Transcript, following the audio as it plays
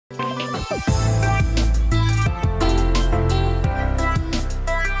Hey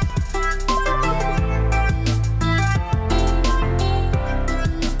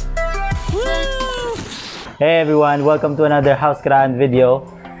everyone, welcome to another House Caraan video.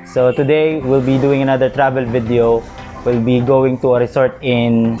 So today we'll be doing another travel video. We'll be going to a resort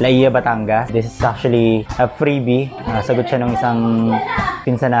in Batangas. This is actually a freebie. Sagot siya ng isang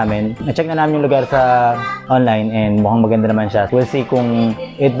pinsan namin. Na-check na namin yung lugar sa online and mukhang maganda naman siya. We'll see kung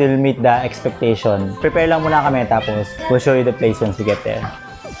it will meet the expectation. Prepare lang muna kami tapos we'll show you the place once we get there.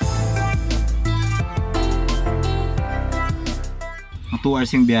 2 hours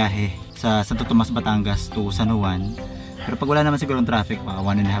yung biyahe sa Santo Tomas, Batangas to San Juan. Pero pag wala naman siguro ng traffic, mga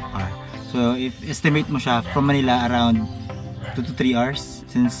 1.5 hour. So if estimate mo siya from Manila around 2 to 3 hours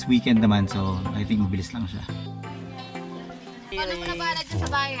since weekend naman, so I think mabilis lang siya.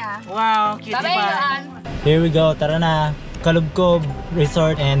 Wow, cute ba? Here we go, tara na. Calubcub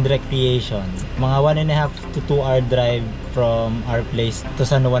Resort and Recreation. Mga 1.5 to 2 hour drive from our place to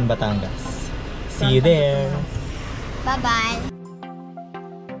San Juan, Batangas. See you there! Bye-bye!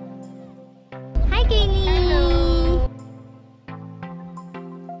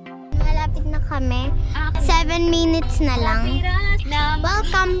 Kami. 7 minutes na lang.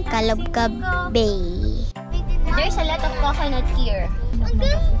 Welcome, Calubcub Bay. There's a lot of coconut here. Ang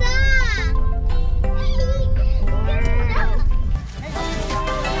ganda!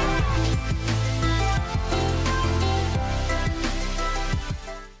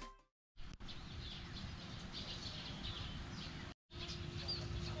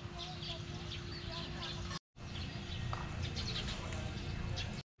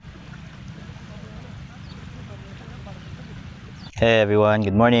 Hey everyone,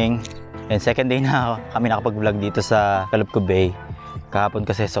 good morning. And second day na kami nakapag-vlog dito sa Calubcub Bay. Kahapon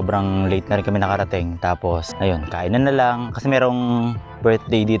kasi sobrang late na rin kami nakarating. Tapos, ayun, kainan na lang. Kasi merong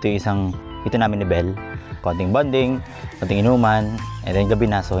birthday dito isang ito namin ni Belle. Konting bonding, konting inuman. And then gabi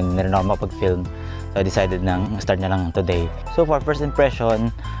na, so hindi na rin ako makapag-film. So I decided na start na lang today. So for first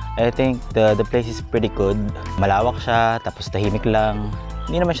impression, I think the place is pretty good. Malawak siya, tapos tahimik lang.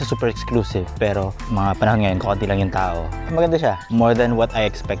 Hindi naman siya super exclusive, pero mga panahon ngayon, konti lang yung tao. Maganda siya. More than what I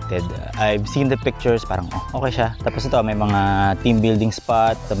expected. I've seen the pictures, parang okay siya. Tapos ito, may mga team building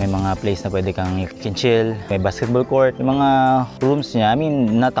spot, may mga place na pwede kang chill, may basketball court, yung mga rooms niya, I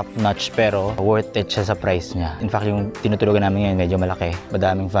mean, not top notch, pero worth it siya sa price niya. In fact, yung tinutulugan namin ngayon, medyo malaki.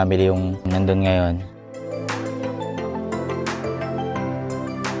 Madaming family yung nandun ngayon.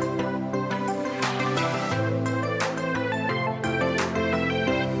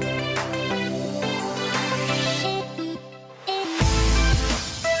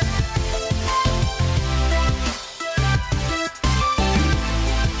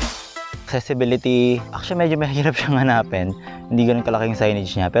 Accessibility, actually medyo mahirap siyang hanapin. Hindi ganun kalaki yung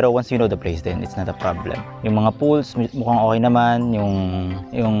signage niya. Pero once you know the place, then it's not a problem. Yung mga pools, mukhang okay naman.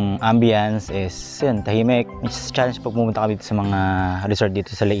 Yung ambience is, yun, tahimik. It's challenge pag pumunta kami dito sa mga resort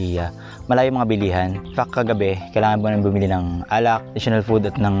dito sa Laia. Malayo mga bilihan. In fact, kagabi, kailangan pa namin bumili ng alak, additional food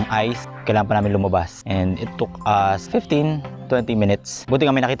at ng ice. Kailangan pa namin lumabas. And it took us 15-20 minutes. Buti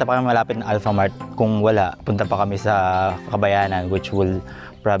kami nakita pa kami malapit na Alphamart. Kung wala, punta pa kami sa Kabayanan, which will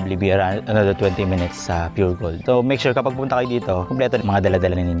probably be around another 20 minutes sa Pure Gold. So make sure kapag punta kayo dito, kumpleto mga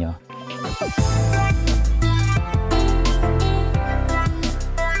dala-dala ninyo.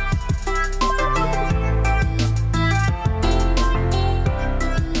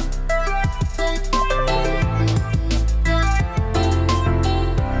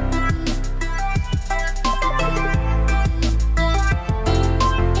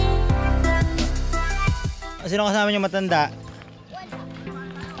 Sino kasama niyo matanda?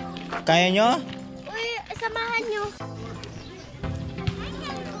 Kaya nyo? Uy, samahan nyo.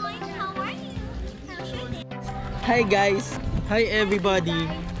 Hi guys! Hi everybody!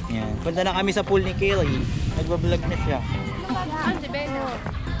 Yan. Punta na kami sa pool ni Kaylee. Nagbablog na siya.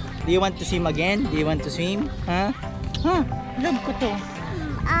 Do you want to swim again? Do you want to swim? Huh? Huh? Love ko to.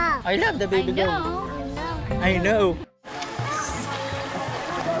 I love the baby girl. I know.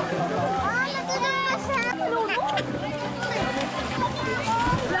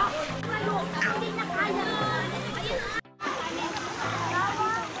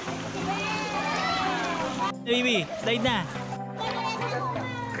 Baby, slide na.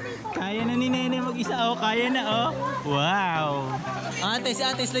 Kaya na ni Nene mag-isa, oh. Kaya na, oh. Wow. Ate, si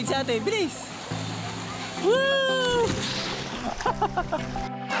ate, slide si ate. Bilis. Woo!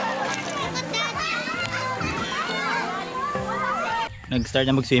 nag-start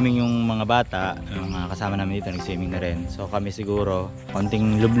na mag-swimming yung mga bata, yung mga kasama namin dito nag-swimming na rin. So kami siguro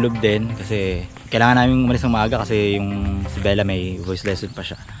konting lub-lub din kasi kailangan namin umalis ng maaga kasi yung si Bella may voice lesson pa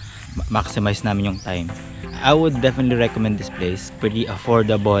siya. Maximize namin yung time. I would definitely recommend this place. Pretty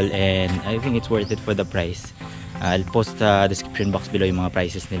affordable and I think it's worth it for the price. I'll post the description box below yung mga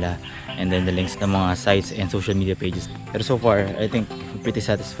prices nila and then the links ng mga sites and social media pages. Pero so far, I think I'm pretty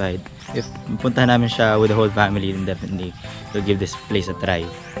satisfied. If puntahan namin siya with the whole family, then definitely we'll give this place a try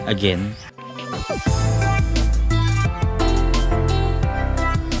again.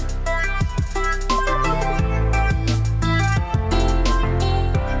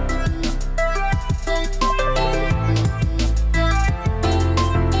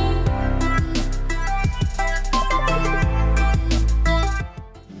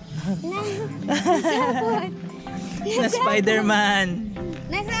 Na Spider-Man!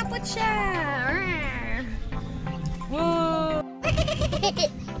 Nasapot siya! Whoa!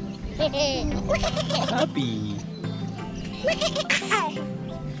 Happy!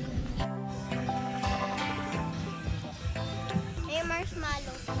 May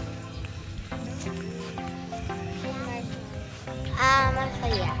marshmallow.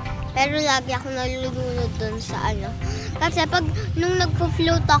 Masaya. Pero lagi ako nalulunod dun sa ano. Kasi pag nung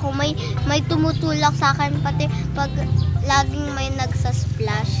nagpo-float ako, may tumutulak sa akin pati pag laging may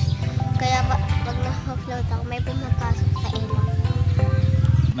nagsasplash. Kaya pag nagpo-float ako, may pumapasok sa ilong.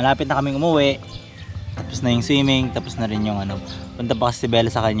 Malapit na kaming umuwi. Tapos na yung swimming, tapos na rin yung ano. Punta pa kasi si Bella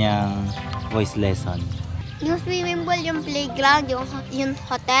sa kanyang voice lesson. Yung swimming pool, yung playground, yung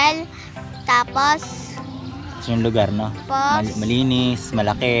hotel, tapos Yung lugar, no? Malinis,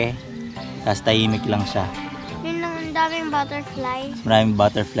 malaki. Tapos tahimik lang siya. yun lang, ang daming butterfly. Maraming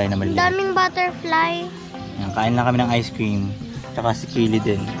butterfly na Ang maliliit. daming butterfly. Yan, kain lang kami ng ice cream. Tsaka si Kili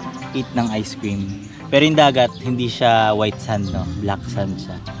din. Eat ng ice cream. Pero yung dagat, hindi siya white sand, no? Black sand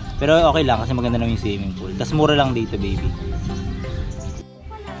siya. Pero okay lang kasi maganda naman yung swimming pool. Tapos mura lang dito, baby.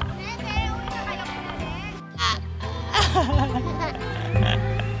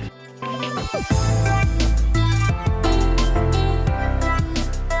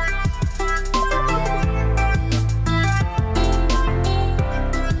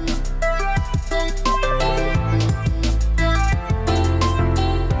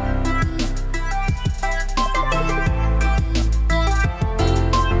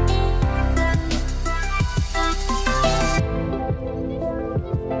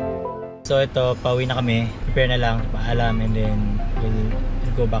 So ito, pauwi na kami. Prepare na lang, paalam, and then we'll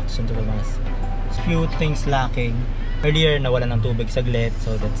go back soon to the mas. Few things lacking. Earlier, nawala ng tubig saglit,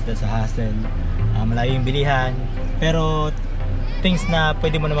 so that's a hassle. Malayo yung bilihan. Pero things na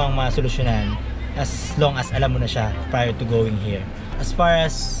pwede mo namang masolusyonan as long as alam mo na siya prior to going here. As far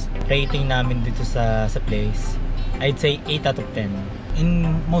as rating namin dito sa place, I'd say 8 out of 10.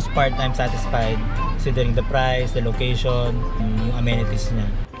 In most part, I'm satisfied considering the price, the location, yung amenities niya.